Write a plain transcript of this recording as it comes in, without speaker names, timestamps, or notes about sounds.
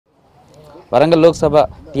Warangal Lok Sabha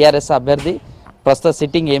TRS అభ్యర్థి ప్రస్తుత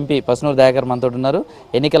sitting MP Pasunuru Dayakar మనతో ఉన్నారు.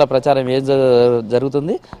 ఎన్నికల ప్రచారం ఏం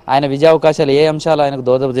జరుగుతుంది, ఆయన విజయావకాశాలు ఏ అంశాలు ఆయనకు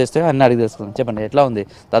దోహదం చేస్తే అన్ని అడిగి తెలుసుకుందాం. చెప్పండి, ఎట్లా ఉంది?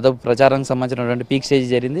 దాదాపు ప్రచారానికి సంబంధించినటువంటి పీక్ స్టేజ్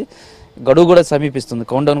జరిగింది, గడువు కూడా సమీపిస్తుంది,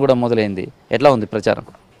 కౌంటౌన్ కూడా మొదలైంది. ఎట్లా ఉంది ప్రచారం?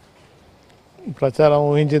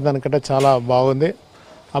 ఊహించిన దానికంటే చాలా బాగుంది.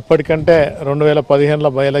 అప్పటికంటే 2015లో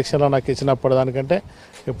బై ఎలక్షన్లో నాకు ఇచ్చినప్పటి దానికంటే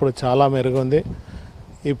ఇప్పుడు చాలా మెరుగుంది.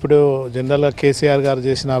 ఇప్పుడు జనరల్గా కేసీఆర్ గారు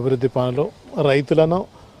చేసిన అభివృద్ధి పనులు రైతులను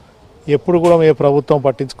ఎప్పుడు కూడా ఏ ప్రభుత్వం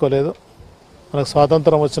పట్టించుకోలేదు. మనకు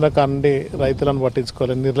స్వాతంత్రం వచ్చిన కానుండి రైతులను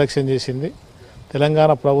పట్టించుకోలేదు, నిర్లక్ష్యం చేసింది.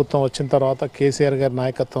 తెలంగాణ ప్రభుత్వం వచ్చిన తర్వాత కేసీఆర్ గారి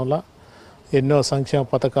నాయకత్వంలో ఎన్నో సంక్షేమ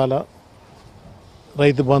పథకాల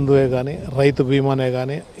రైతు బంధువే కానీ, రైతు బీమానే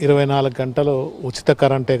కానీ, 24 గంటలు ఉచిత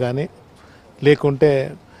కరెంటే కానీ, లేకుంటే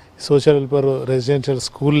సోషల్ వెల్ఫేర్ రెసిడెన్షియల్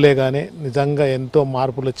స్కూల్లే కానీ నిజంగా ఎంతో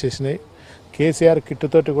మార్పులు వచ్చేసినాయి. కేసీఆర్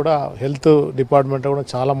కిట్టుతోటి కూడా హెల్త్ డిపార్ట్మెంట్ కూడా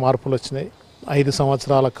చాలా మార్పులు వచ్చినాయి. 5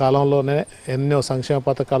 సంవత్సరాల కాలంలోనే ఎన్నో సంక్షేమ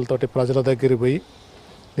పథకాలతోటి ప్రజల దగ్గరికి పోయి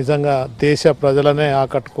నిజంగా దేశ ప్రజలనే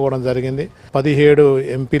ఆకట్టుకోవడం జరిగింది. 17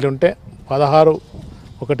 ఎంపీలుంటే 16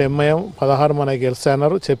 ఒకటి ఎంఐఎం 16 మనకి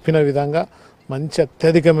గెలుస్తాయన్నారు. చెప్పిన విధంగా మంచి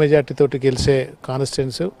అత్యధిక మెజార్టీతోటి గెలిచే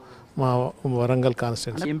కాన్స్టిట్యున్సీ మా వరంగల్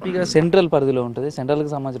కాన్స్టిట్యున్సీ. ఎంపీగా సెంట్రల్ పరిధిలో ఉంటుంది,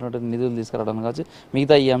 సెంట్రల్కి సంబంధించినటువంటి నిధులు తీసుకురావడం కావచ్చు,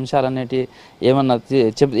 మిగతా ఈ అంశాలన్నిటి ఏమన్నా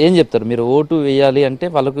ఏం చెప్తారు? మీరు ఓటు వేయాలి అంటే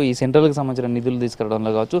వాళ్ళకు ఈ సెంట్రల్కి సంబంధించిన నిధులు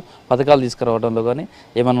తీసుకురావడంలో కావచ్చు, పథకాలు తీసుకురావడంలో కానీ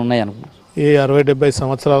ఏమైనా ఉన్నాయి అనుకుంటున్నారు? ఈ 60-70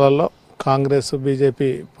 సంవత్సరాలలో కాంగ్రెస్ బీజేపీ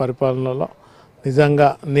పరిపాలనలో నిజంగా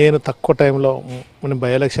నేను తక్కువ టైంలో మనం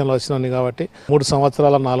బై ఎలక్షన్లో వచ్చినాను కాబట్టి 3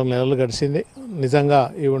 సంవత్సరాల 4 నెలలు గడిచింది. నిజంగా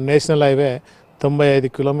ఇప్పుడు నేషనల్ హైవే 95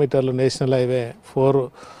 కిలోమీటర్లు నేషనల్ హైవే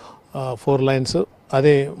 4 లైన్స్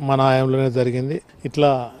అది మన ఆయంలోనే జరిగింది. ఇట్లా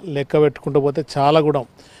లెక్క పెట్టుకుంటూ పోతే చాలా కూడా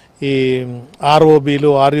ఈ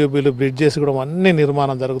ఆర్యూబీలు బ్రిడ్జెస్ కూడా అన్ని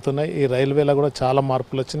నిర్మాణం జరుగుతున్నాయి. ఈ రైల్వేలో కూడా చాలా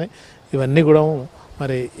మార్పులు వచ్చినాయి. ఇవన్నీ కూడా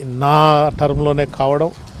మరి నా టర్మ్లోనే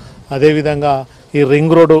కావడం, అదేవిధంగా ఈ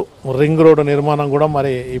రింగ్ రోడ్డు నిర్మాణం కూడా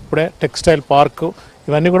మరి ఇప్పుడే టెక్స్టైల్ పార్కు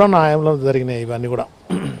ఇవన్నీ కూడా నా ఆయంలో జరిగినాయి. ఇవన్నీ కూడా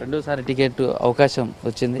రెండోసారి టికెట్ అవకాశం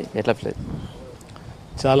వచ్చింది, ఎట్లా ఫీల్?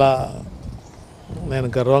 చాలా నేను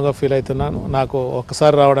గర్వంగా ఫీల్ అవుతున్నాను. నాకు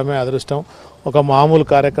ఒక్కసారి రావడమే అదృష్టం. ఒక మామూలు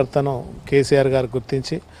కార్యకర్తను కేసీఆర్ గారు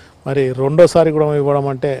గుర్తించి మరి రెండోసారి కూడా ఇవ్వడం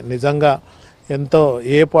అంటే నిజంగా ఎంతో,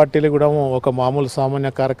 ఏ పార్టీలు కూడా ఒక మామూలు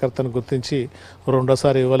సామాన్య కార్యకర్తను గుర్తించి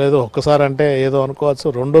రెండోసారి ఇవ్వలేదు. ఒక్కసారి అంటే ఏదో అనుకోవచ్చు,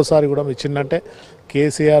 రెండోసారి కూడా ఇచ్చిందంటే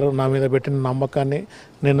కేసీఆర్ నా మీద పెట్టిన నమ్మకాన్ని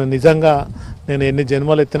నేను నిజంగా ఎన్ని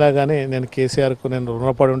జన్మలు ఎత్తినా కానీ నేను కేసీఆర్కు నేను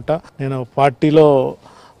రుణపడి ఉంటా. నేను పార్టీలో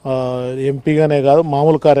ఎంపీగానే కాదు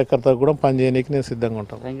మామూలు కార్యకర్తకు కూడా పనిచేయడానికి నేను సిద్ధంగా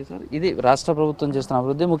ఉంటాను. Thank you sir. ఇది రాష్ట్ర ప్రభుత్వం చేస్తున్న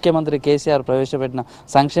అభివృద్ధి, ముఖ్యమంత్రి కేసీఆర్ ప్రవేశపెట్టిన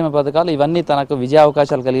సంక్షేమ పథకాలు ఇవన్నీ తనకు విజయ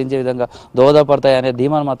అవకాశాలు కలిగించే విధంగా దోహదపడతాయనే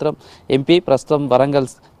ధీమాను మాత్రం ఎంపీ ప్రస్తుతం వరంగల్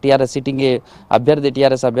టీఆర్ఎస్ సిట్టింగ్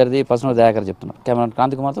టీఆర్ఎస్ అభ్యర్థి పసునూరి దయాకర్ చెప్తున్నారు. కెమెరా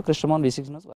కాంతి కుమార్తో కృష్ణమోహన్, V6 న్యూస్.